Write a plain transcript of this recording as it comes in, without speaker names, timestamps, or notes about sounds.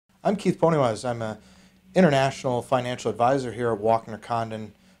I'm Keith Poniewaz. I'm an international financial advisor here at Walker &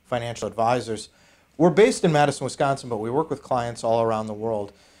 Condon Financial Advisors. We're based in Madison, Wisconsin, but we work with clients all around the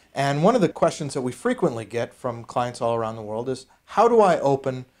world. And one of the questions that we frequently get from clients all around the world is, how do I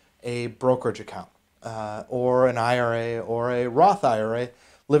open a brokerage account or an IRA or a Roth IRA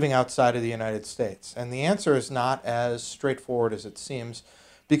living outside of the United States? And the answer is not as straightforward as it seems,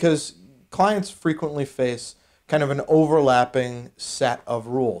 because clients frequently face kind of an overlapping set of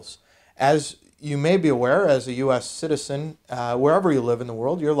rules. As you may be aware, as a U.S. citizen, wherever you live in the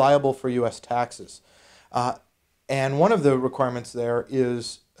world, you're liable for U.S. taxes. And one of the requirements there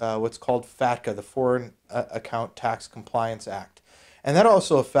is what's called FATCA, the Foreign Account Tax Compliance Act. And that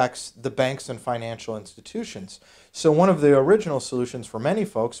also affects the banks and financial institutions. So one of the original solutions for many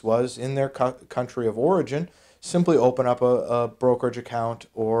folks was, in their country of origin, simply open up a brokerage account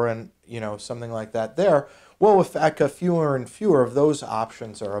or something like that there. Well, with FATCA, fewer and fewer of those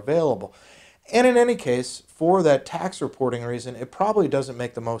options are available. And in any case, for that tax reporting reason, it probably doesn't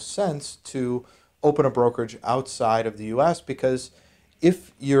make the most sense to open a brokerage outside of the U.S., because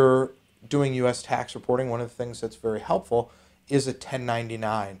if you're doing U.S. tax reporting, one of the things that's very helpful is a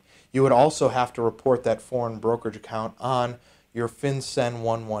 1099. You would also have to report that foreign brokerage account on your FinCEN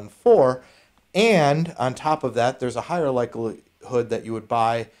 114, and on top of that, there's a higher likelihood that you would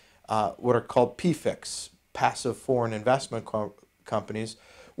buy what are called PFICs, passive foreign investment companies,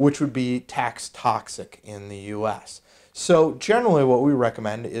 which would be tax toxic in the U.S. So generally what we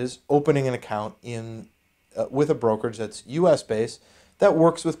recommend is opening an account with a brokerage that's U.S. based that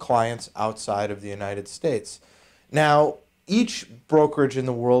works with clients outside of the United States. Now, each brokerage in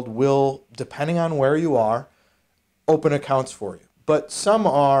the world will, depending on where you are, open accounts for you. But some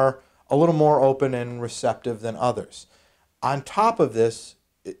are a little more open and receptive than others. On top of this,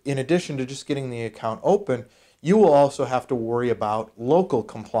 in addition to just getting the account open, you will also have to worry about local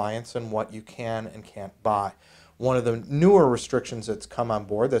compliance and what you can and can't buy. One of the newer restrictions that's come on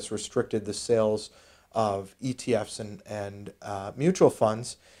board that's restricted the sales of ETFs and mutual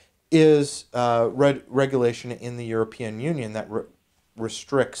funds is regulation in the European Union that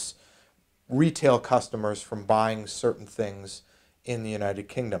restricts retail customers from buying certain things in the United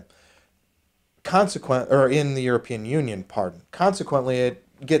Kingdom. In the European Union, pardon. Consequently, it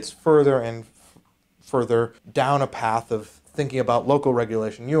gets further and further down a path of thinking about local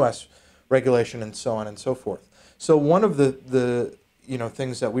regulation, U.S. regulation, and so on and so forth. So one of the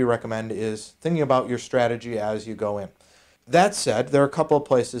things that we recommend is thinking about your strategy as you go in. That said, there are a couple of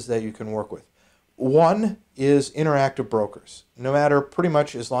places that you can work with. One is interactive brokers. No matter, pretty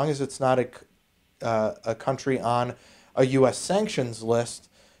much, as long as it's not a country on a U.S. sanctions list,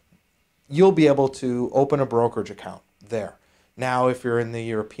 you'll be able to open a brokerage account there. Now, if you're in the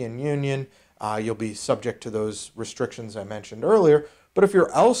European Union, you'll be subject to those restrictions I mentioned earlier. But if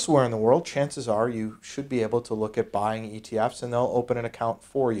you're elsewhere in the world, chances are you should be able to look at buying ETFs, and they'll open an account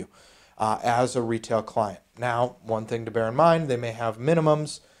for you as a retail client. Now, one thing to bear in mind, they may have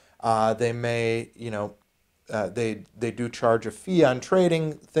minimums. They may, they do charge a fee on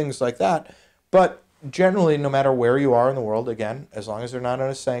trading, things like that. But generally, no matter where you are in the world, again, as long as they're not on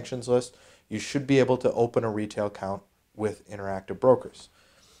a sanctions list, you should be able to open a retail account with interactive brokers.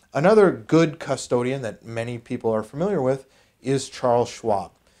 Another good custodian that many people are familiar with is Charles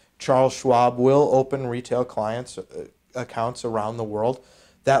Schwab. Charles Schwab will open retail clients accounts around the world.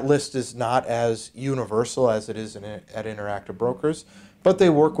 That list is not as universal as it is at Interactive Brokers, but they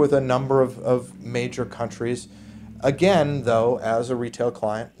work with a number of major countries. Again, though, as a retail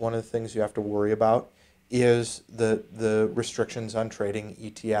client, one of the things you have to worry about is the restrictions on trading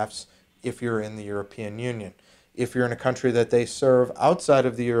ETFs if you're in the European Union. If you're in a country that they serve outside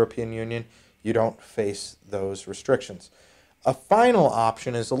of the European Union, you don't face those restrictions. A final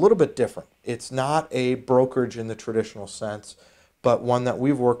option is a little bit different. It's not a brokerage in the traditional sense, but one that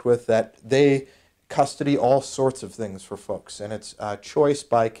we've worked with that they custody all sorts of things for folks, and it's Choice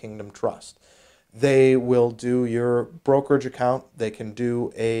by Kingdom Trust. They will do your brokerage account. They can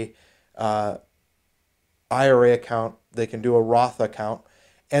do a IRA account. They can do a Roth account.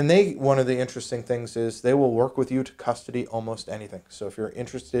 And one of the interesting things is they will work with you to custody almost anything. So if you're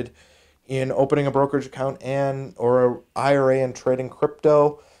interested in opening a brokerage account or an IRA and trading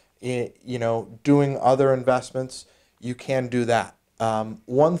crypto, doing other investments, you can do that.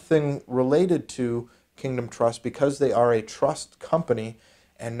 One thing related to Kingdom Trust, because they are a trust company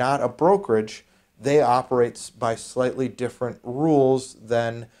and not a brokerage, they operate by slightly different rules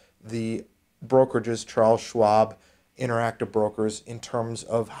than the brokerages, Charles Schwab, Interactive Brokers, in terms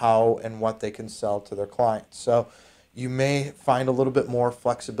of how and what they can sell to their clients. So you may find a little bit more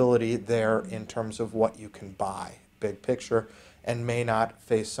flexibility there in terms of what you can buy, big picture, and may not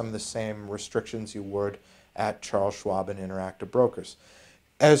face some of the same restrictions you would at Charles Schwab and Interactive Brokers.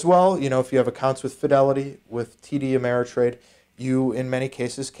 As well, if you have accounts with Fidelity, with TD Ameritrade, you in many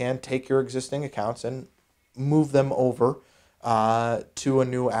cases can take your existing accounts and move them over to a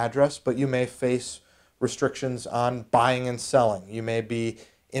new address, but you may face restrictions on buying and selling. You may be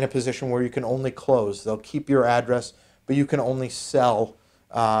in a position where you can only close. They'll keep your address, but you can only sell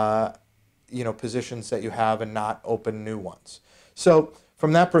positions that you have and not open new ones. So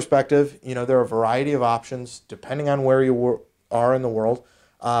from that perspective, there are a variety of options depending on where you are in the world.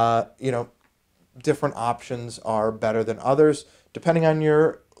 Different options are better than others depending on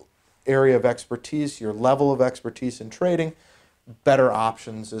your area of expertise, your level of expertise in trading. Better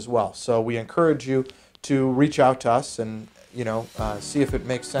options as well. So we encourage you to reach out to us and see if it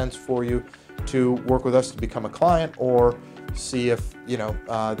makes sense for you to work with us to become a client, or see if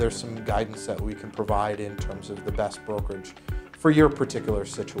there's some guidance that we can provide in terms of the best brokerage for your particular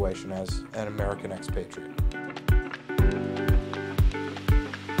situation as an American expatriate.